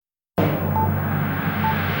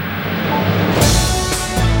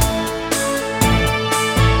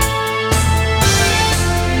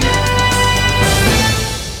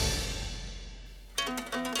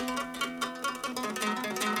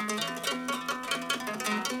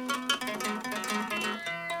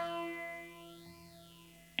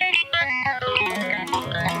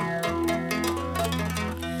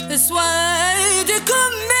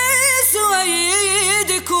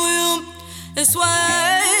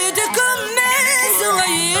سويدكم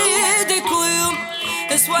سويدكم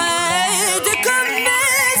سويدكم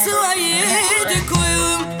سويدكم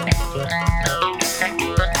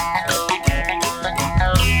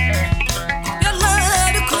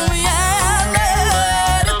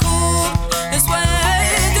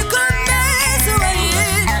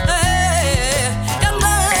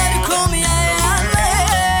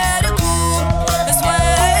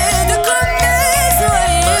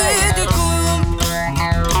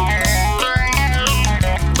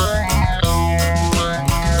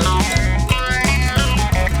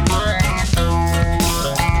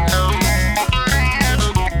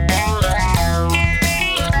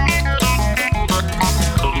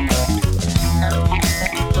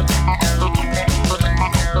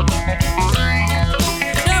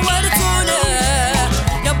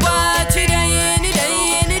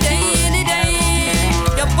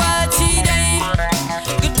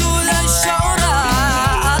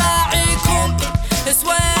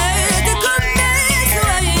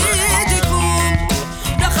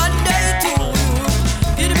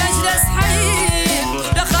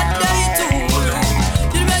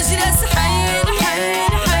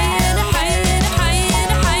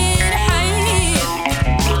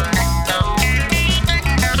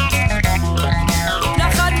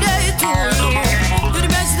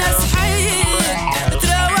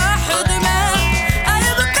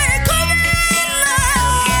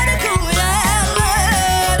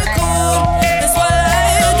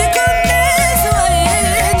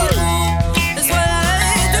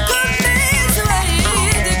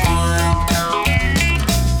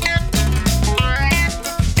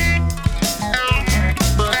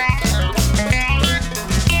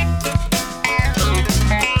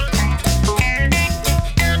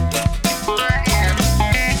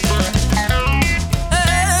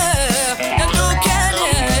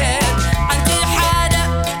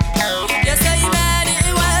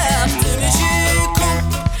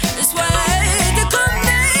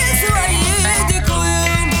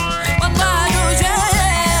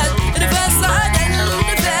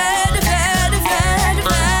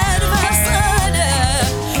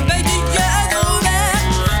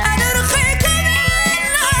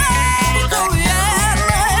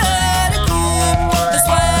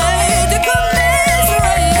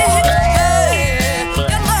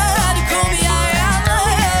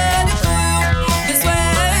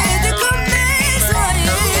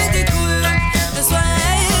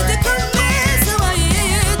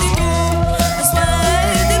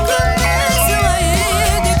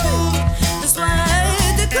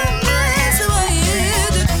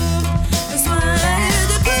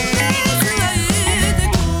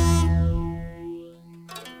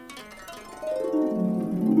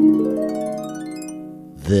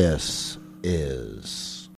This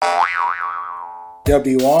is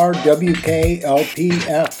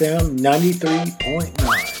WRWK-LP-FM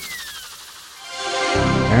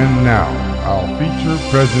 93.9. And now, our feature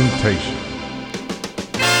presentation.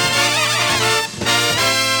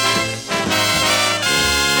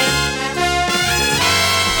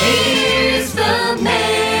 Here's the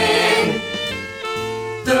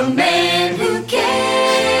man who cares,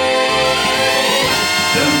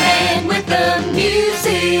 the man with the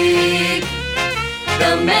music,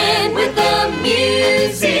 the man with the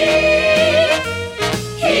music.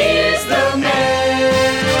 Here's the man.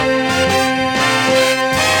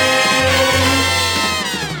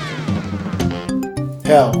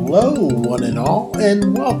 Hello, one and all,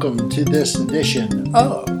 and welcome to this edition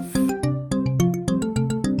of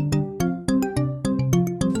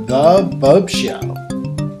The Bopst Show.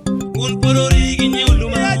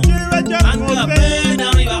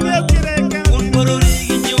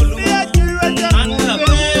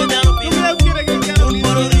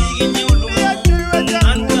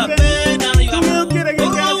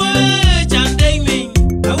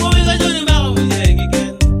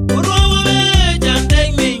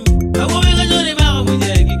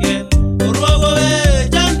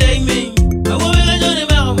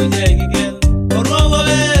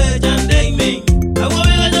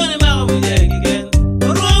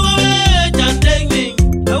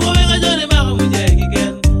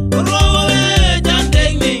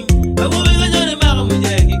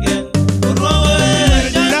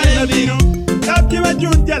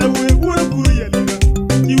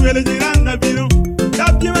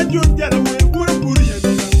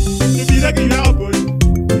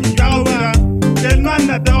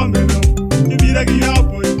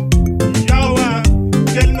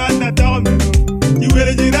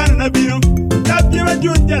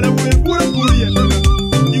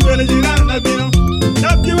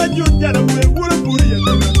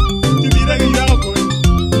 You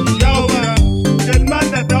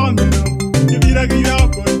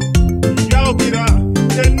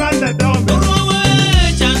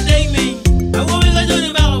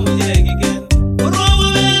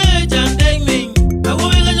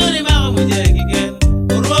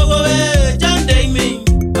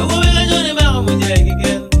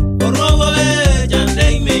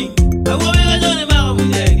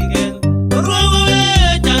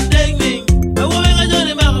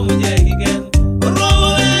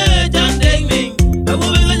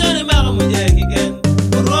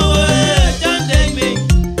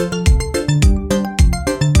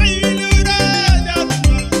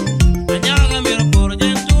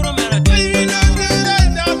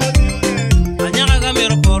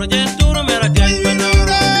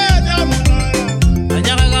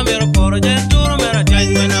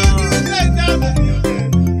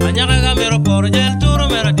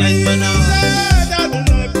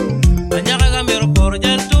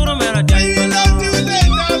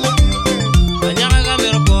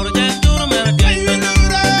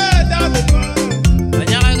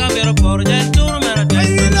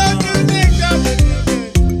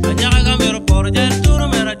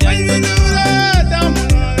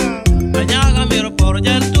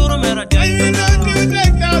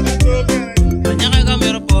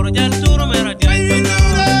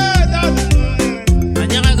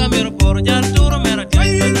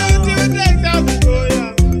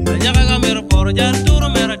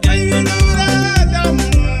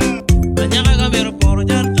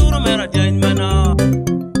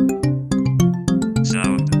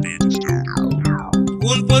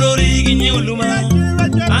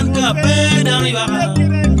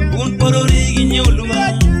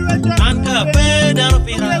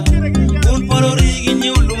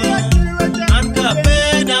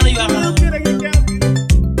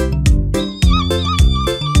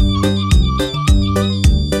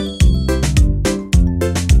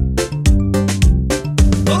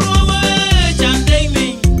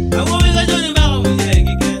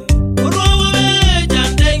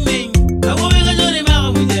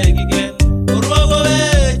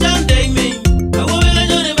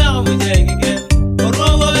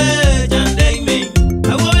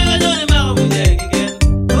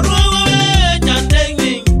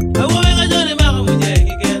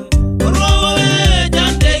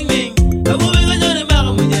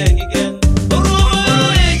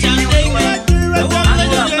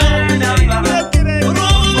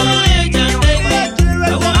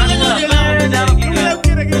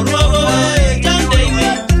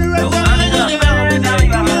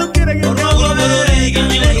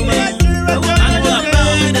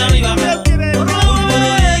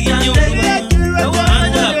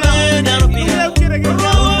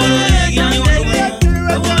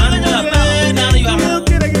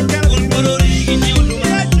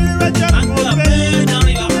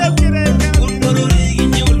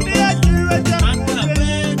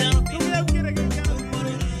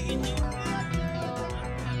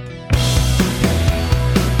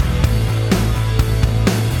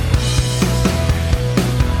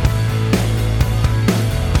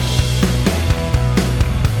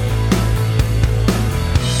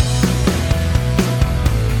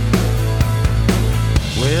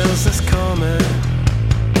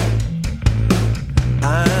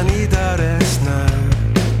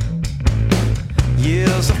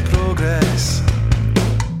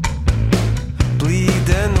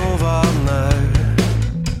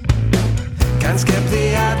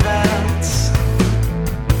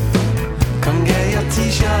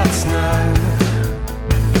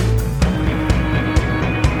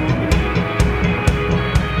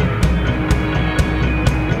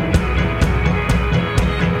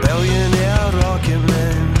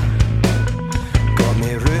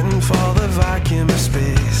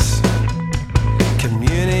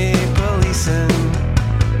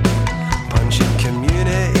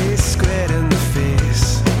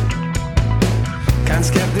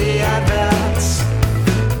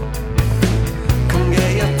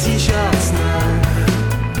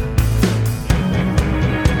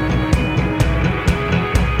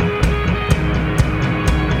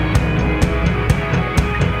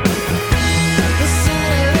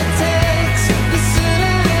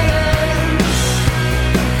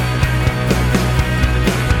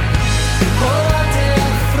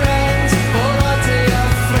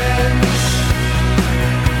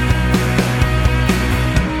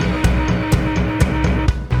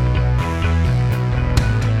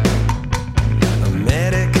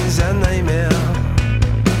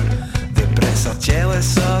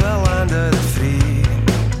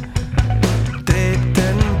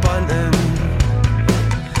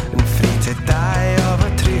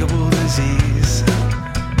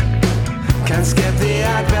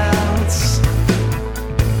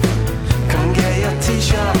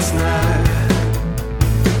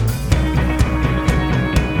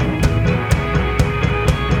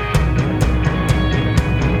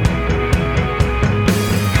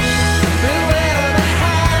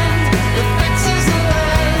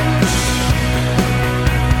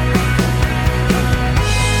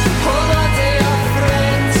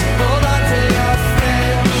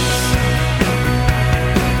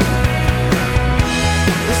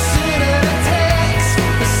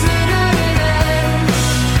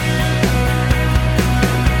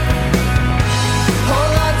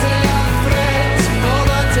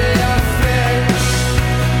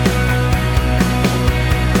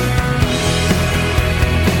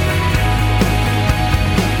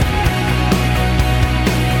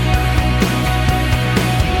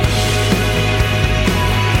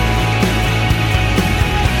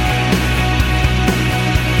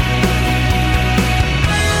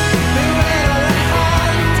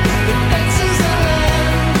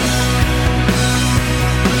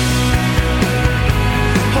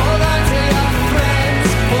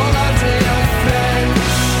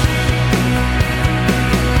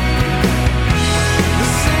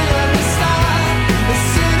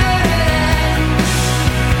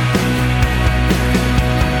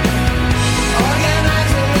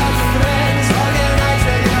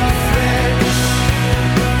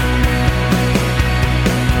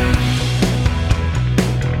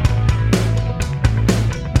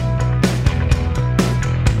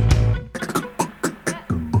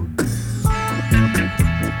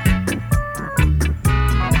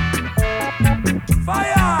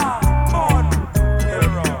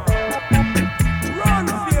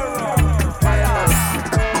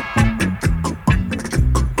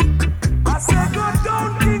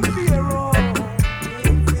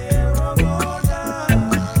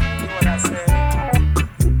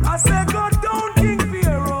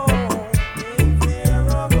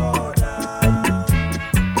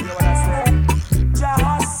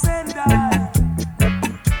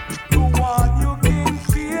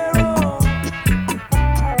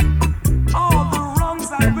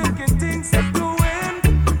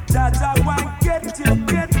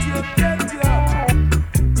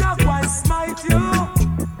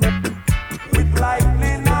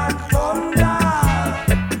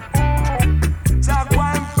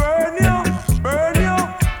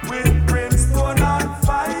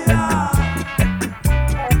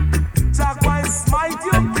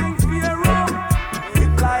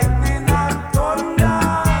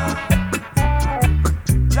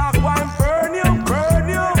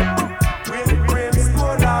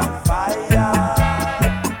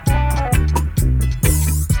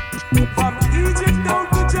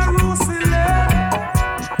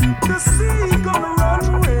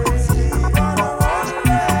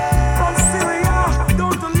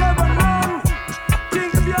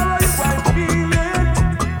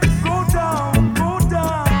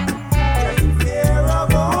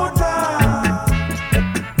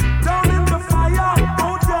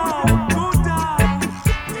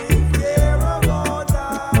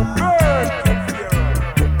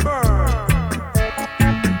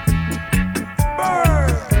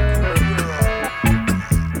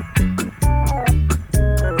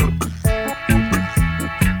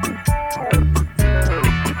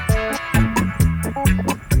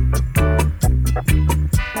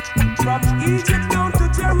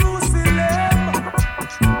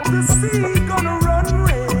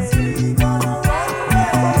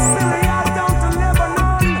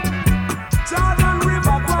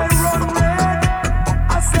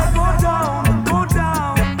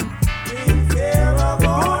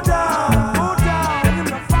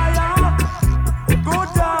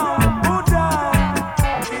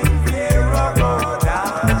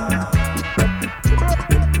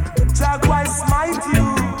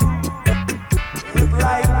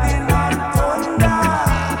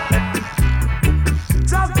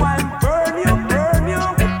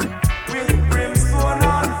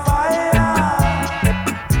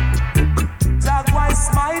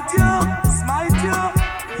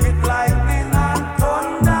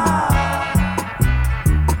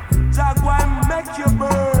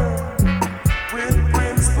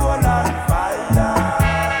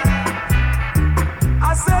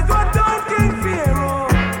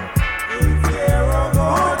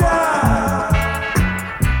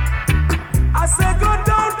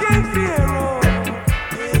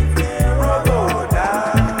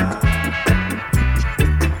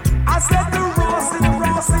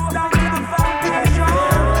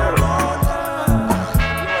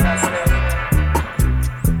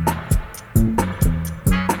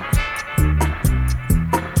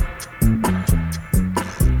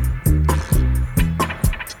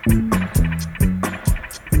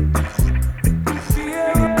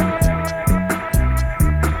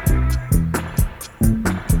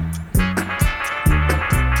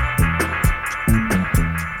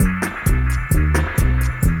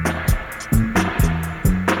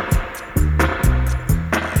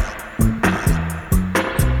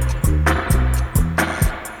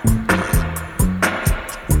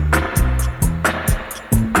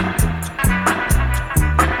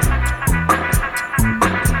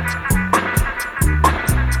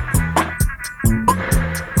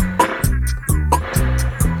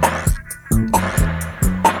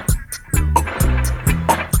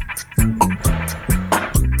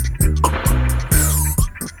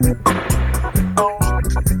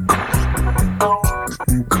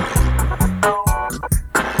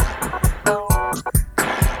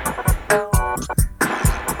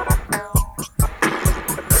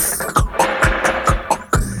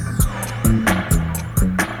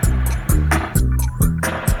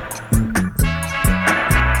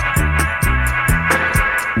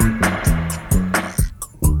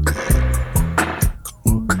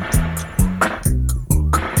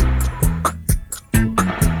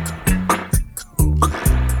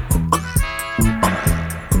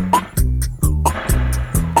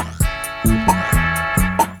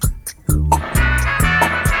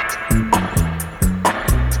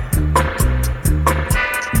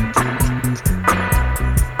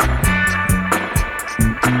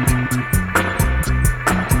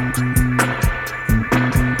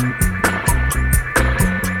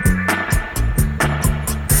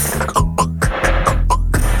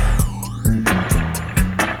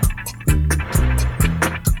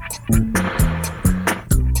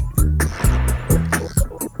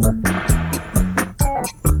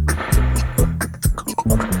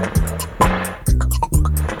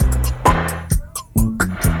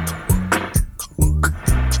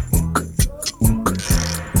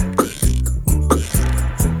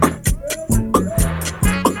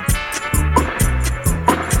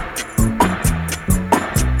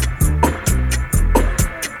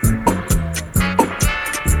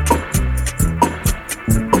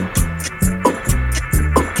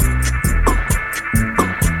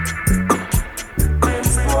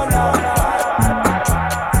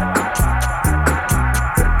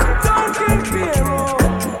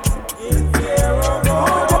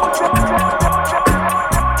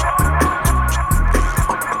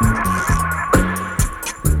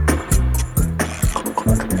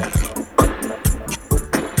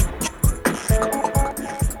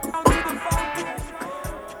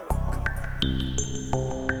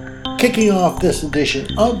Kicking off this edition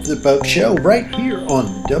of the Bopst Show right here on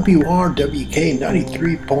WRWK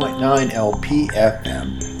 93.9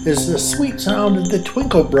 LPFM is the sweet sound of the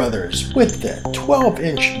Twinkle Brothers with the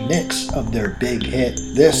 12-inch mix of their big hit,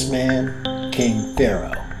 This Man, King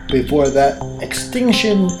Pharaoh. Before that,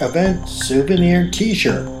 Extinction event Souvenir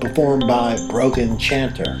t-shirt performed by Broken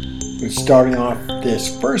Chanter. We're starting off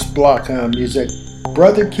this first block of music,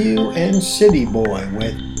 Brother Q and City Boy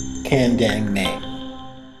with Kandang Name.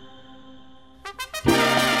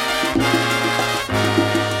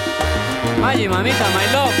 Maggi, mamita, my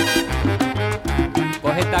love.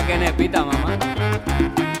 Coge esta quenepita, mamá.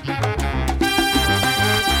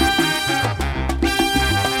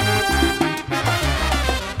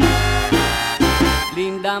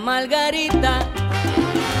 Linda Margarita,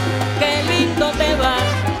 qué lindo te va,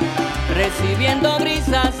 recibiendo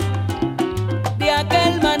brisas de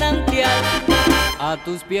aquel manantial. A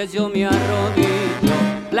tus pies yo me arrodillo,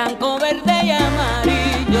 blanco, verde y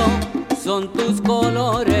amarillo son tus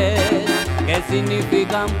colores que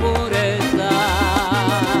significan pureza.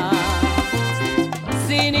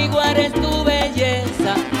 Sin igual es tu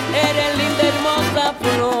belleza, eres linda, hermosa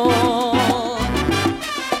flor.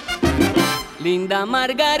 Linda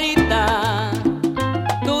Margarita,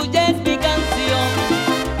 tuya es mi canción.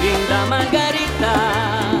 Linda Margarita,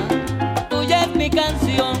 tuya es mi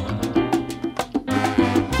canción.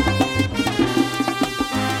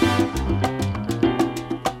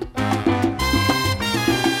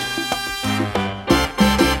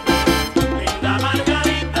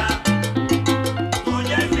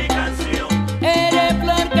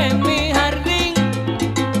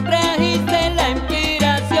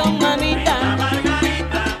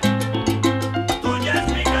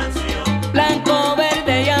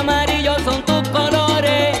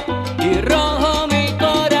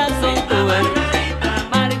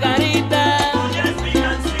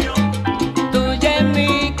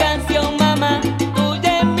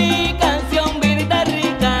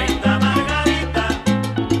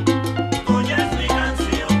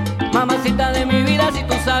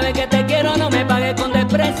 Que te quiero, no me pagues con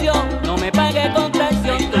desprecio, no me pagues con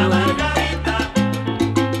traición. Linda Margarita,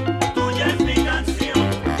 tuya es mi canción.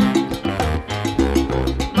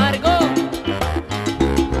 Margot,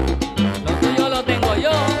 lo tuyo lo tengo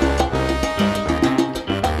yo.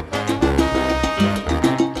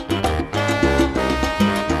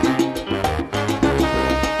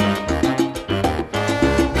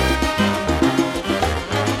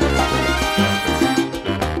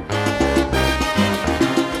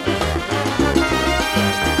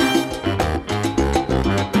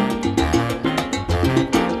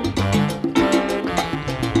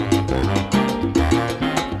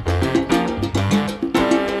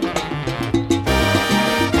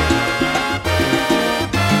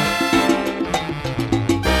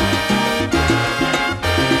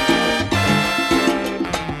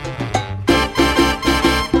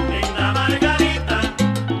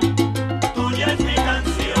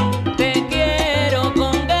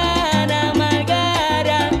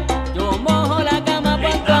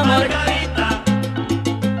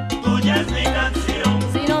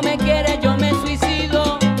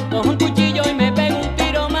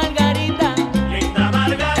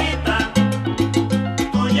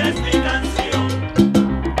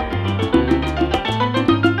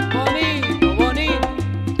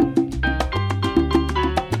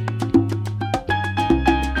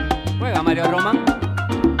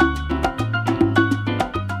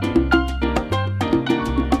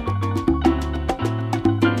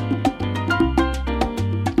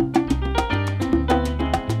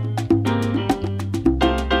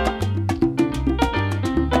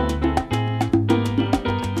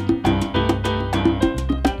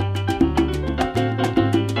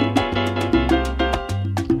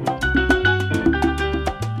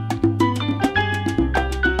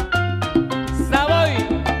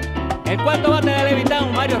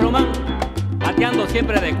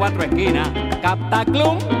 Siempre de cuatro esquinas,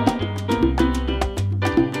 Captaclum.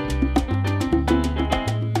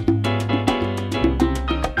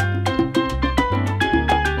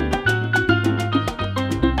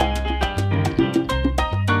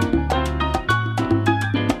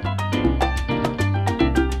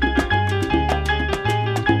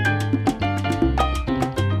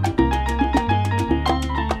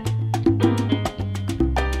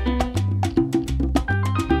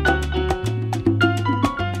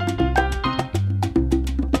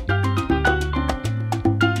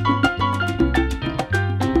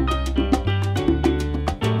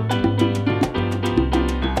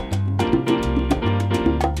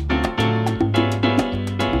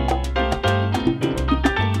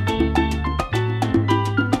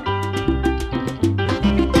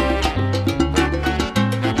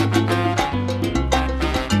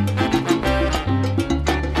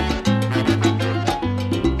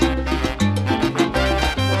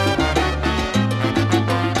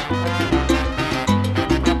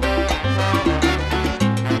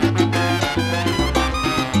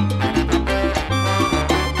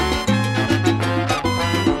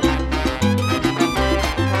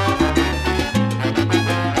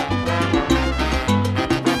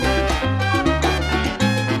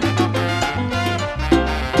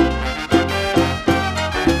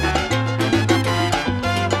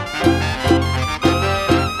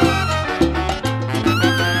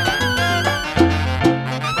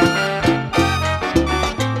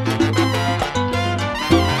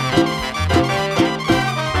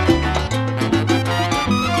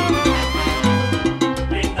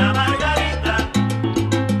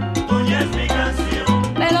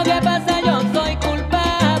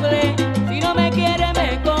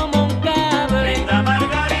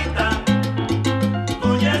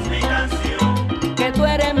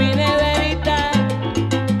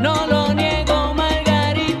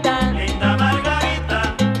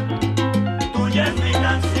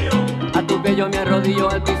 calzoncillo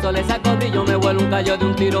al piso le saco brillo, me vuelo un callo de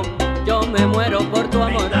un tiro. Yo me muero por tu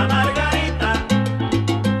amor. Linda Margarita,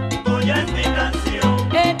 tuya es mi canción.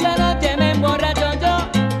 Esta noche me emborracho yo,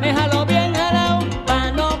 me jalo bien jalao,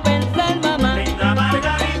 pa' no pensar mamá. Linda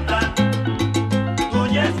Margarita,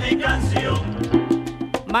 tuya es mi canción.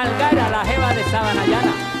 Margara, la jeva de Sabana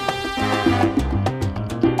Llana.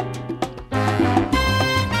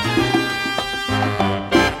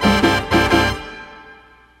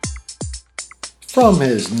 From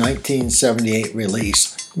his 1978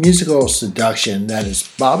 release, Musical Seduction, that is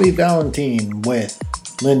Bobby Valentine with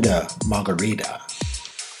Linda Margarita.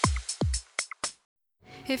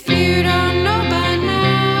 If you don't know by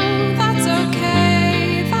now, that's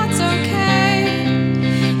okay, that's okay.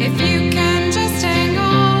 If you can just hang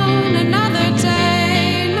on another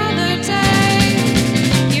day, another day.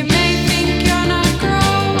 You may think you're not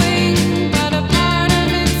growing, but a part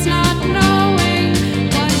of it's not knowing.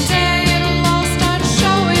 One day it'll all start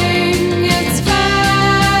showing its face.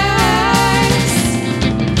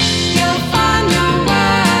 You'll find your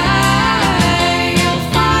way, you'll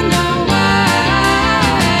find a way,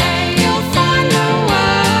 you'll find a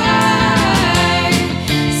way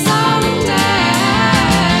someday.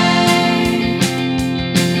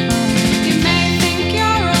 You may think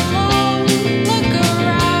you're alone, look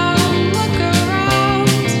around, look around.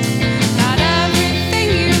 Not everything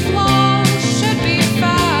you've lost should be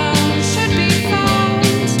found, should be found.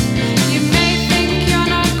 You may think you're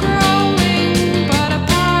not growing, but a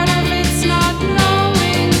part of it's not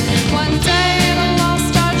knowing. One day it'll all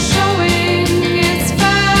start showing its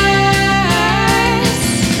face.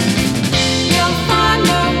 You'll find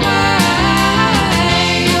a way,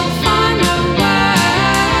 you'll find a way,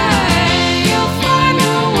 you'll find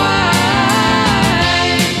a way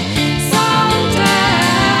someday.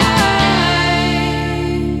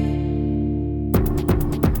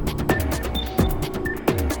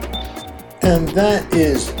 And that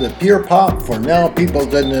is the pure pop for now people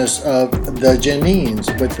goodness of the Janines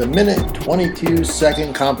with the minute 22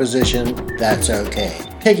 second composition That's Okay,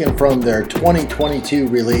 taken from their 2022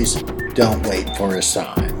 release Don't Wait for a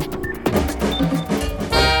Sign.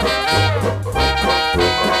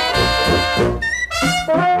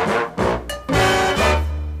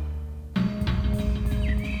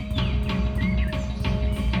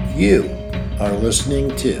 You are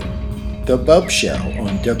listening to The Bopst Show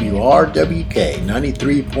on WRWK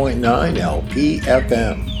 93.9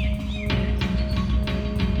 LPFM.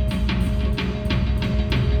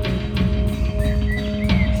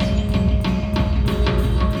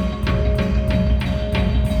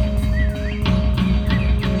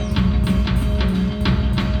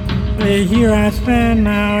 Here I stand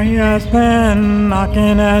now, here I stand,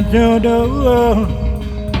 knocking at your door.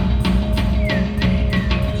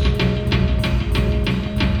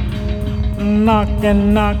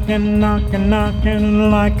 Knocking, knocking, knocking,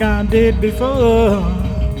 knocking like I did before.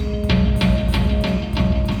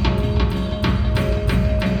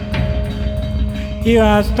 Here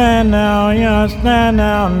I stand now,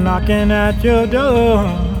 knocking at your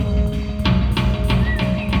door.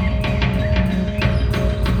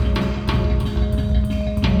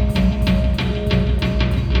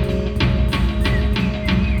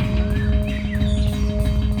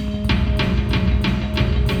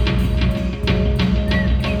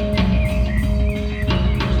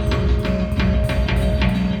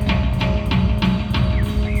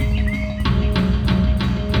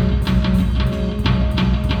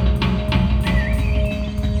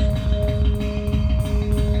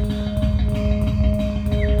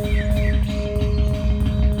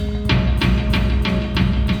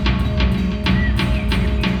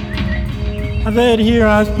 I said, here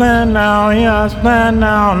I stand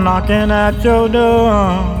now, knocking at your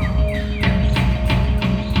door.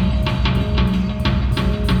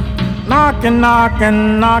 Knocking,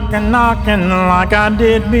 knocking, knocking, knocking like I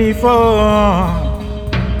did before.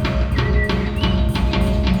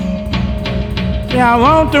 Yeah, I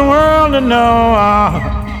want the world to know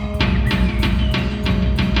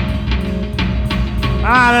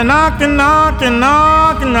I've been knocking, knocking,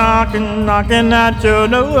 knocking, knocking, knocking at your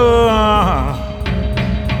door.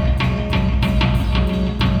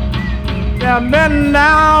 Yeah, I've been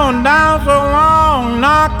down, down so long,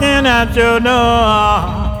 knocking at your door.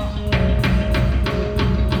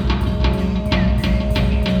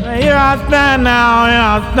 Here I stand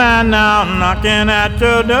now, knocking at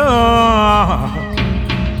your door.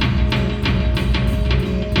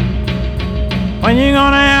 When you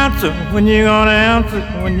gonna answer? When you gonna answer?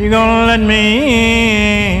 When you gonna let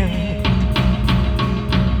me in?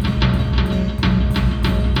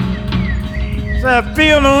 Say,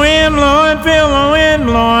 feel the wind blowing, feel the wind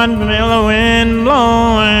blowing, feel the wind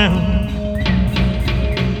blowing.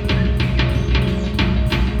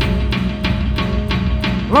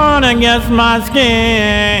 Blowing against my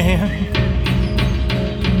skin.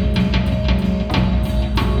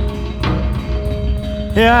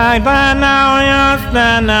 Yeah, I stand now, you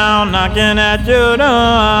stand now, knocking at your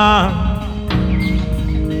door.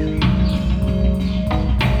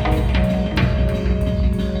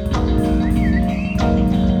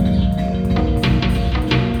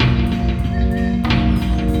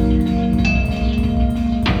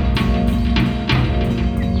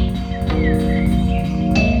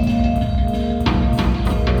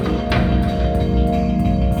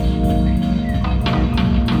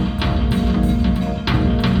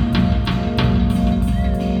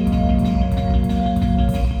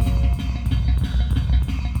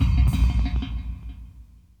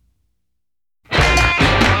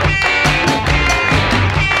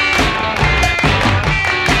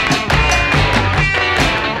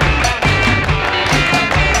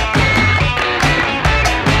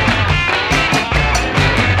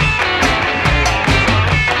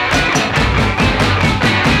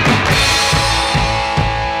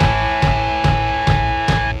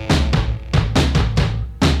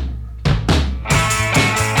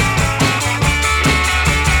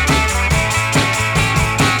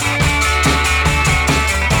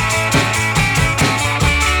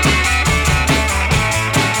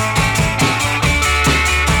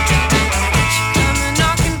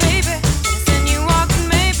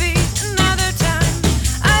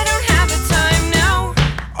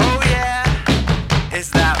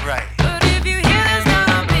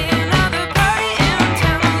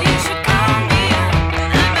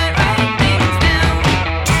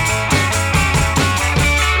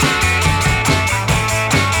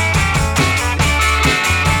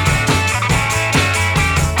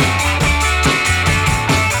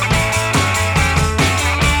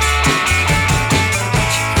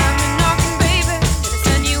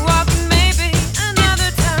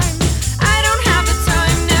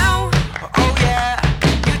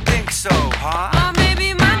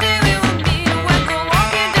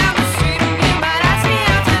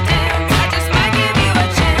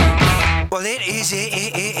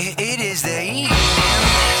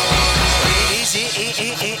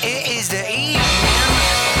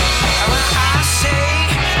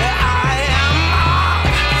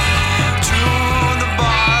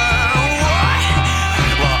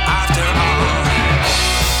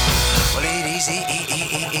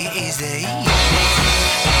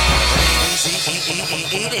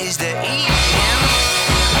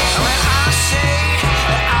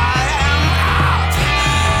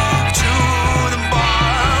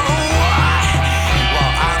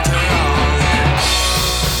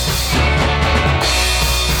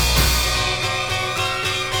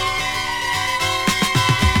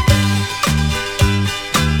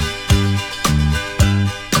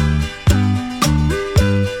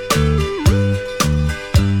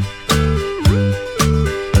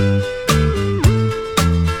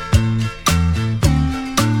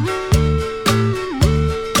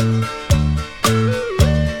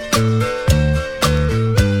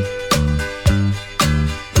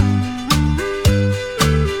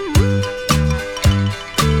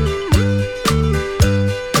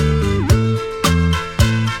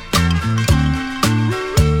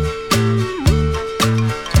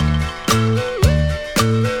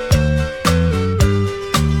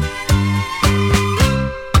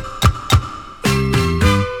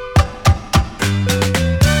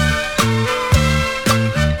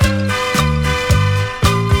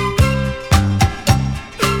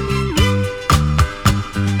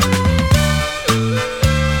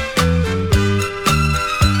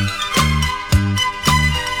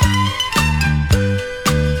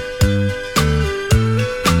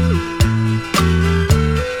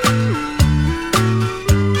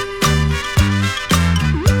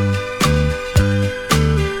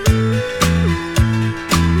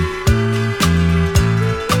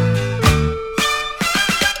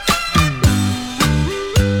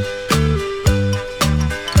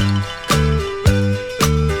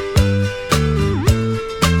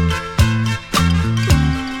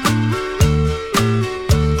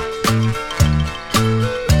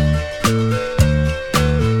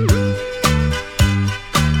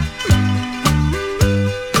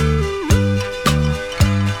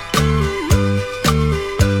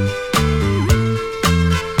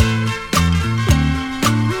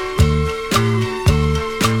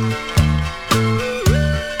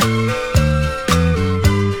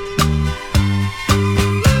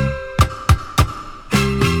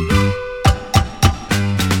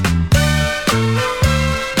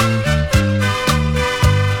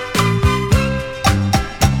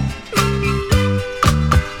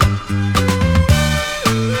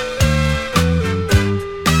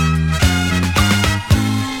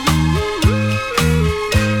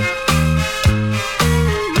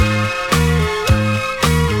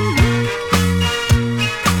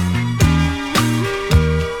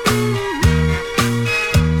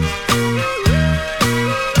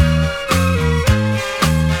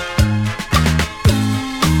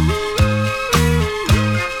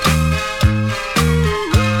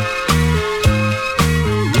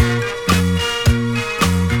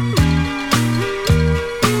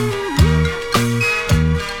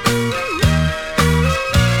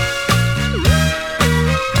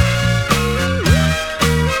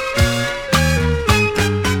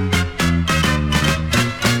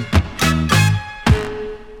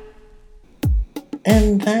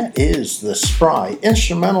 And that is the spry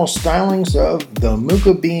instrumental stylings of the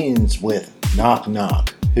Mooka Beans with Knock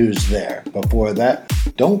Knock, Who's There? Before that,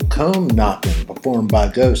 Don't Come Knockin', performed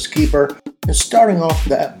by Ghost Keeper. And starting off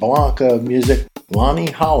that block of music,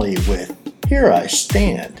 Lonnie Holly with Here I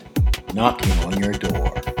Stand, Knocking on Your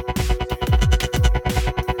Door.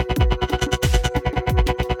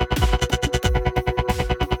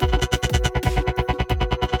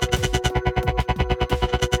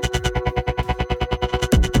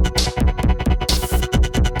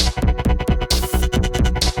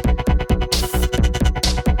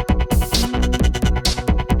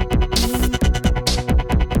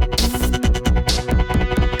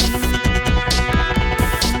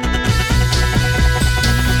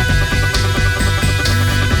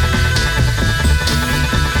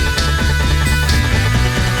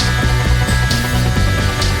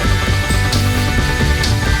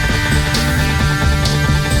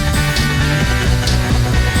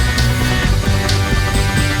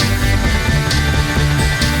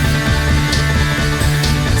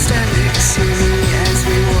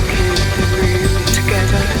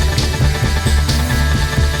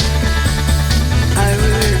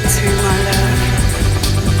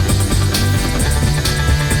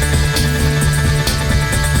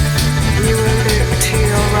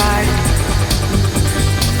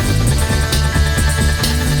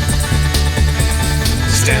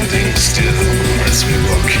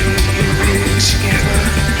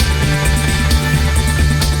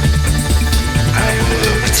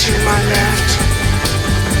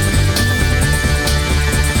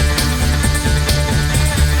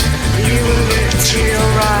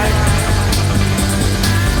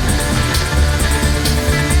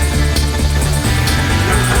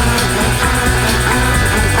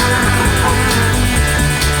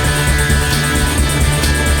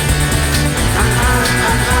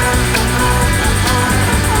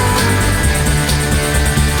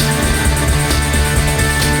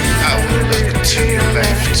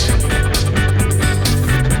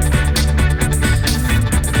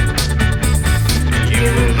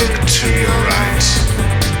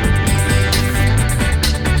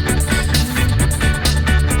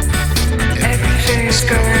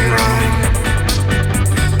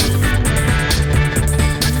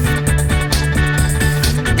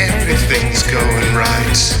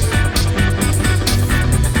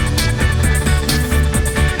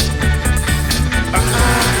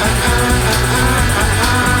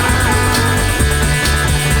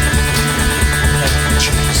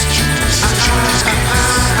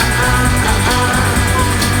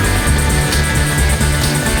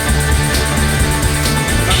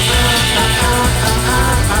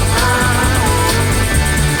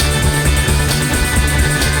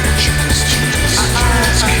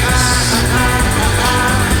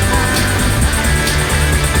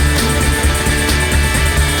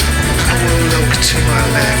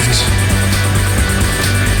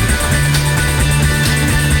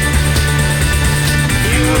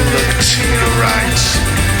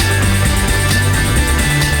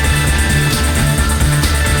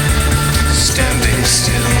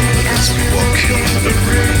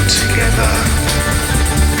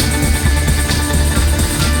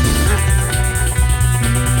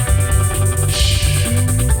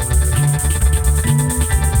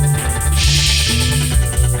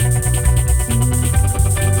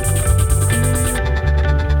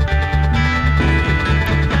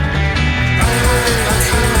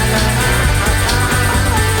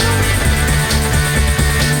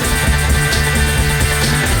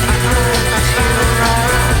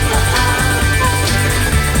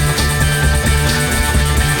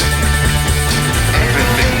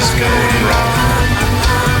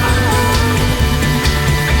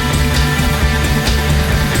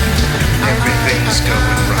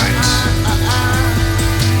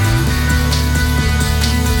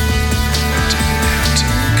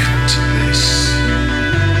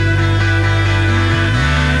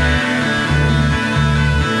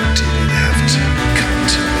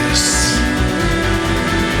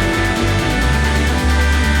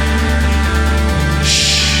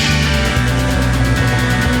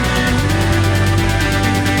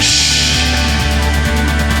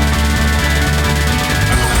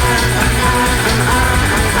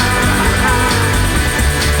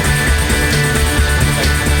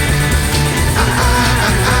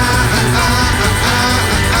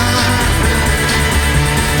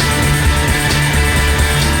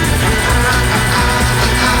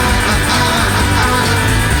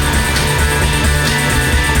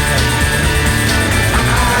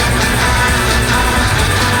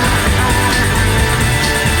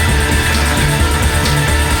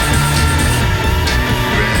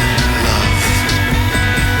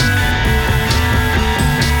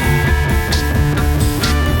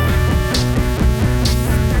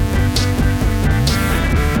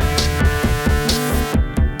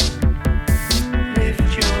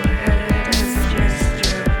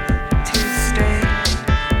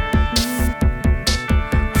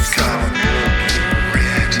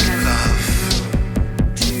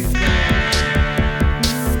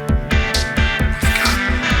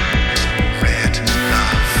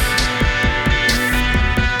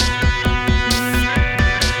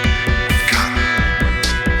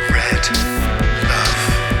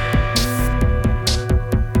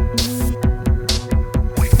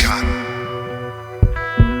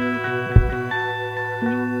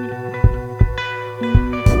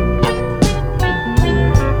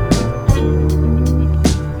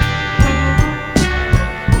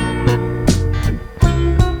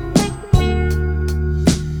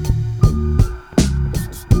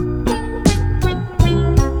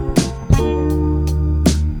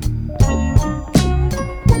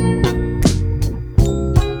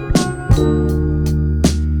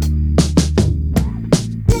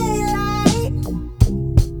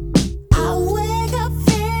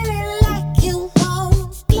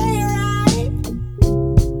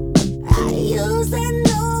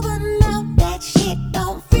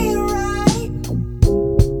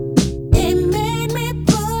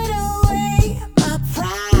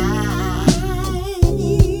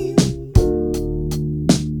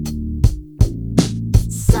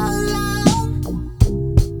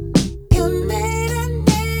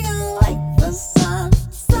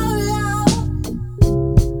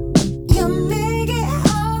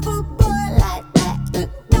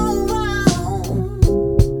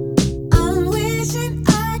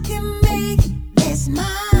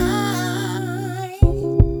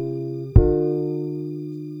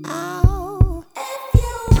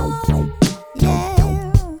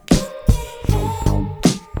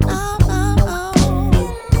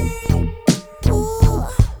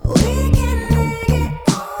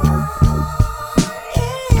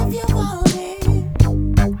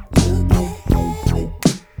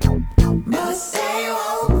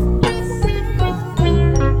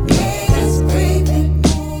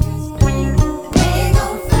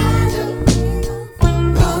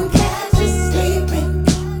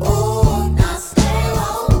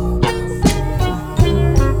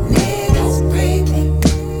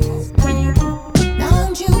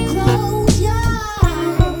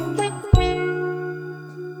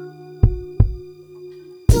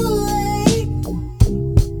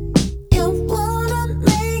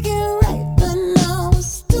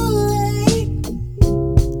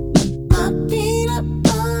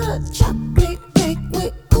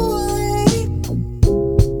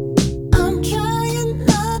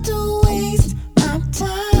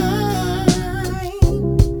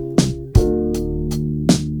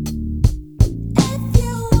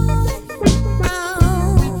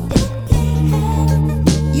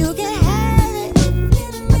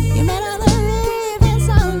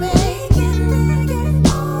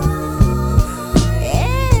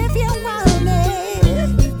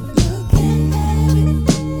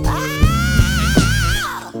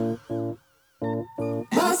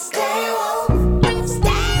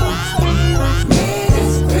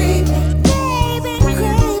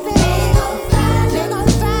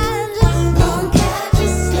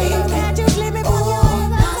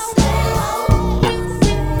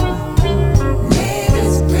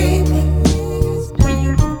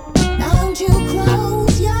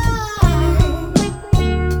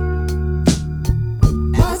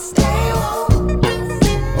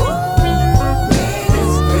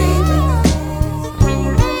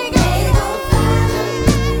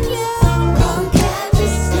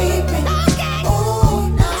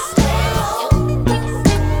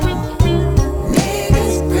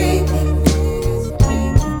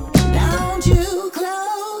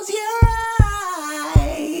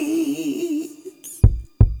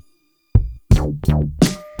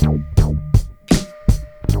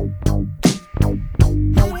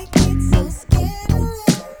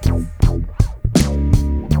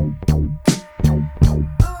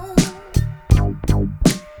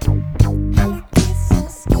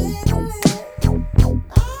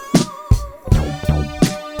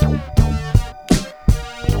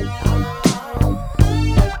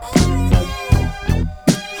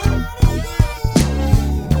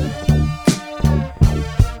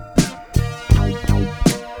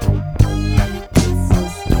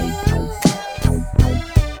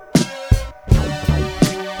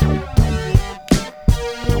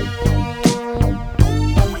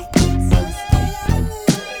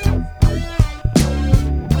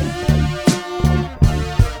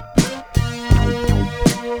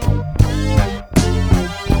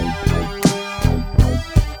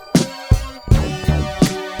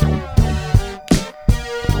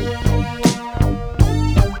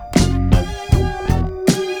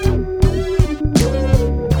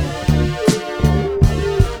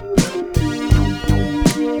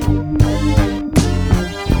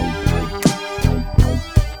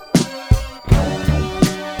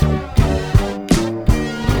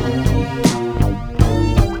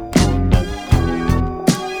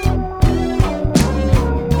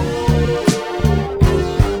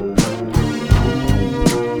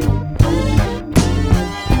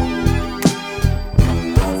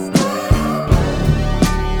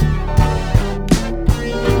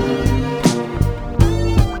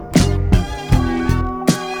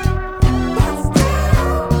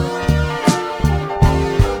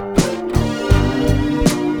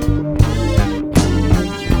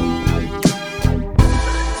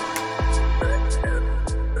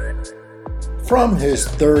 From his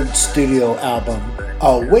third studio album,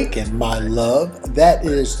 Awaken My Love, that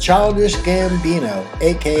is Childish Gambino,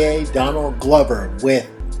 aka Donald Glover, with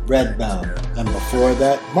Redbone. And before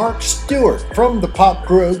that, Mark Stewart from the pop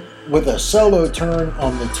group with a solo turn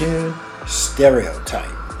on the tune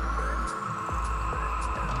Stereotype.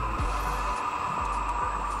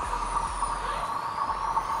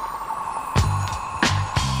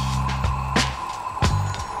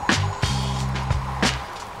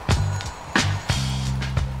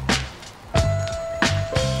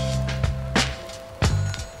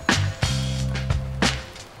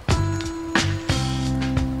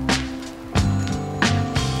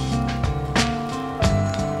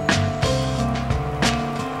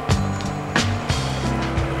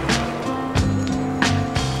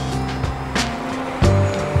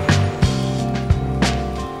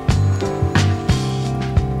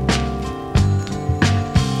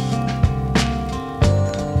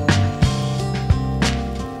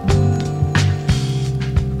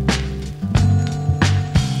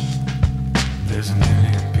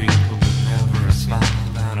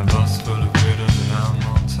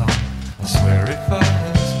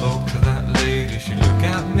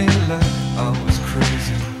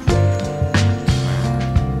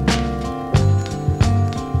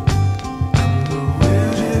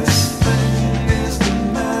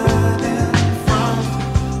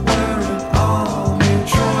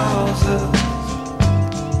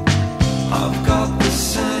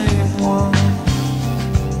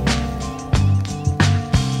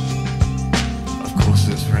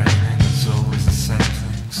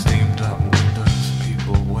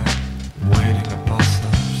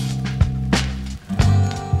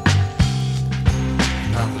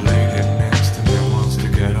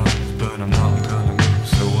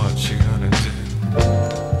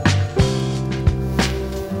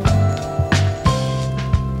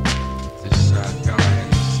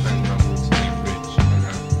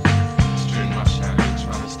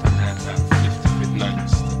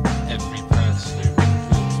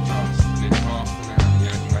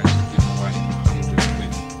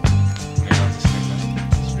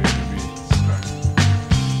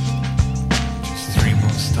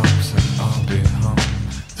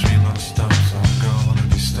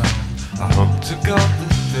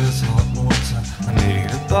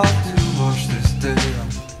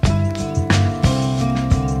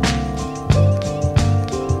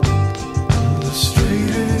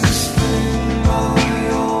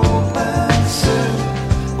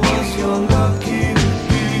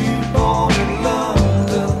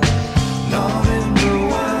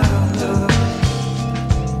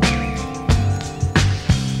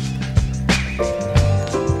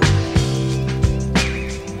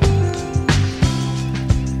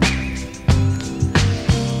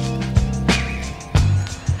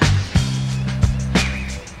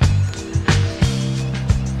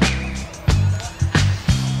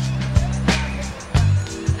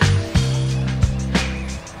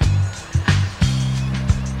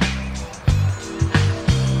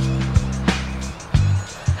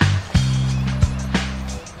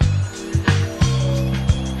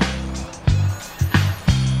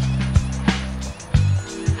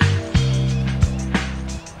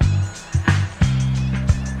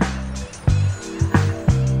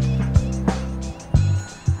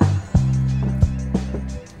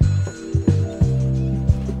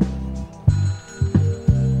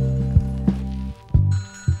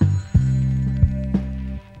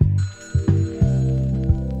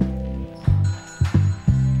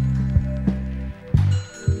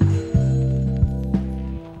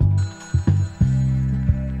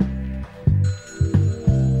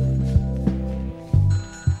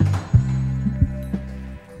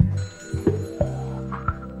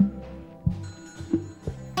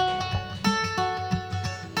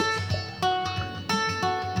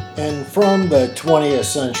 And from the 20th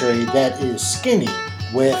century, that is Skinny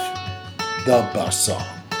with the Bus Song.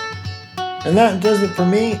 And that does it for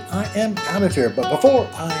me. I am out of here. But before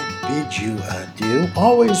I bid you adieu,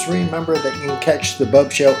 always remember that you can catch the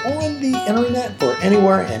Bopst Show on the internet for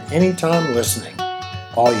anywhere and anytime listening.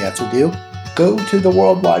 All you have to do, go to the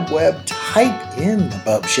World Wide Web, type in the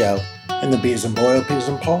Bopst Show, and the B as in boy, O P as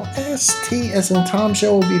in Paul, ST as in Tom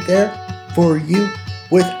Show will be there for you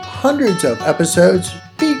with hundreds of episodes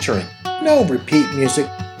featuring no repeat music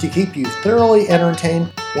to keep you thoroughly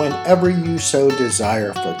entertained whenever you so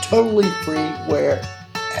desire for totally free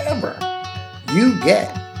wherever you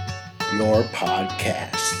get your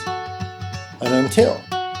podcasts. And until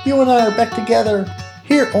you and I are back together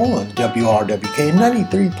here on WRWK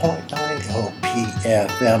 93.9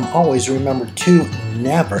 LPFM, always remember to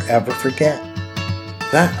never ever forget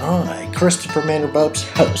that I Christopher Manor Bopst,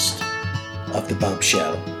 host of The Bopst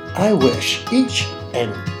Show. I wish each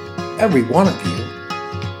and every one of you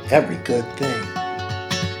every good thing.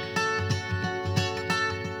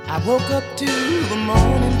 I woke up to the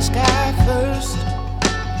morning sky first,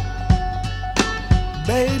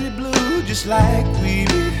 baby blue just like we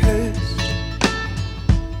rehearsed.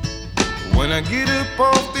 When I get up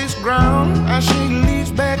off this ground, I shake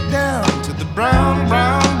leaves back down to the brown,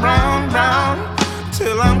 brown, brown, brown,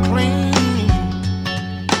 till I'm clean.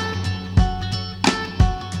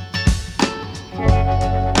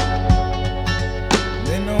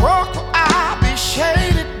 Then the walk I'll be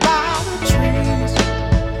shaded by the trees,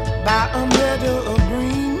 by a meadow of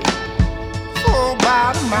green, for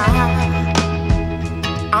about a mile.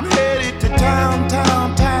 I'm headed to town,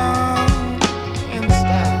 town, town, in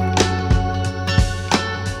style,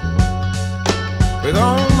 with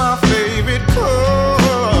all my favorite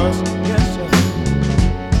colors, yes sir,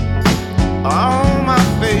 all my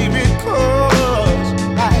favorite colors,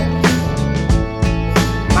 like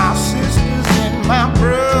my sisters and my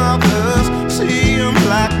brothers, see them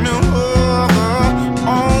like no other,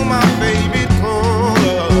 all my favorite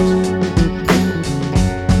colors.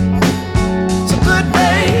 It's a good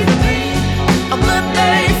day to be, a good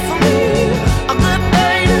day for me, a good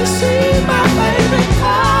day to see my favorite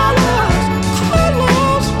colors,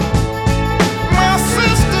 colors. My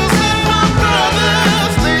sisters and my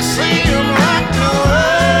brothers, they see them like no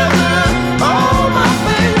other, all my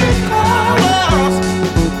favorite colors.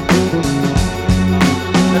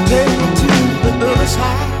 Now take me to the other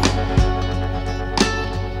side,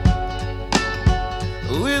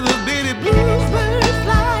 with a bitty bluebird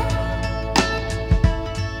fly,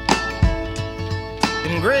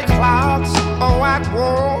 in gray clouds or white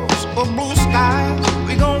walls or blue skies,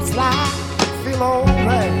 we gon' fly, feel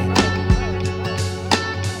alright.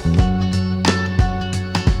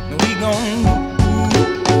 We gon'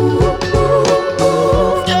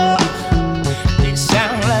 yeah. They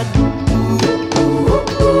sound like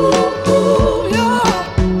yeah.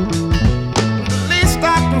 The least I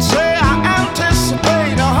can say, I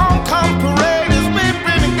anticipate a homecoming parade as we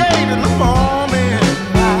renegade in the morning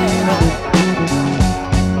light,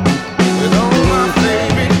 with all my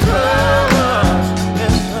favorite colors,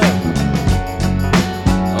 yes sir,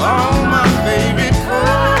 all my favorite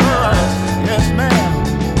colors, yes ma'am.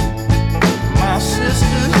 My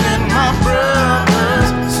sisters and my brothers,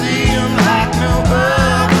 see them like no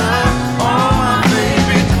other, all my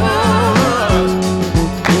favorite colors.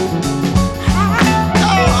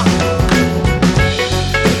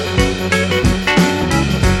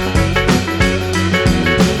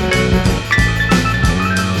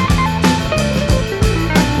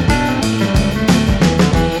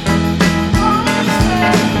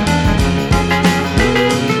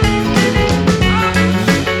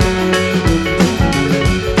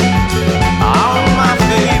 All my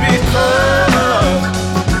favorite colors,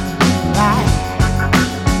 like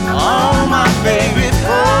all my favorite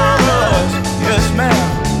colors, yes ma'am.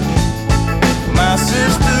 My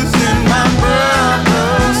sisters and my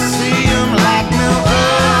brothers, see them like no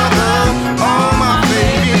other, all my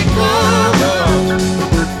favorite colors.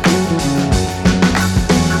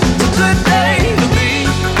 It's a good day to be,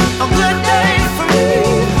 a good day for me,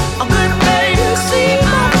 a good day to see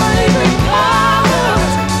my favorite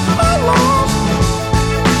colors, colors.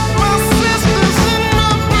 My sisters and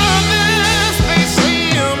my brothers, they see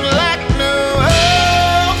them like no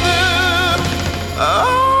other,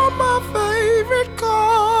 all my favorite colors.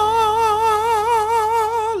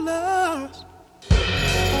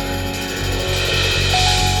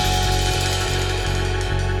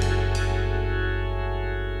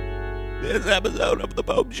 This episode of The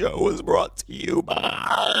Bopst Show was brought to you by...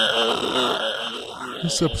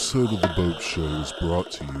 This episode of The Bopst Show is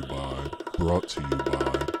brought to you by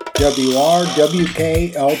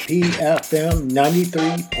WRWK LP FM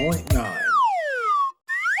 93.9.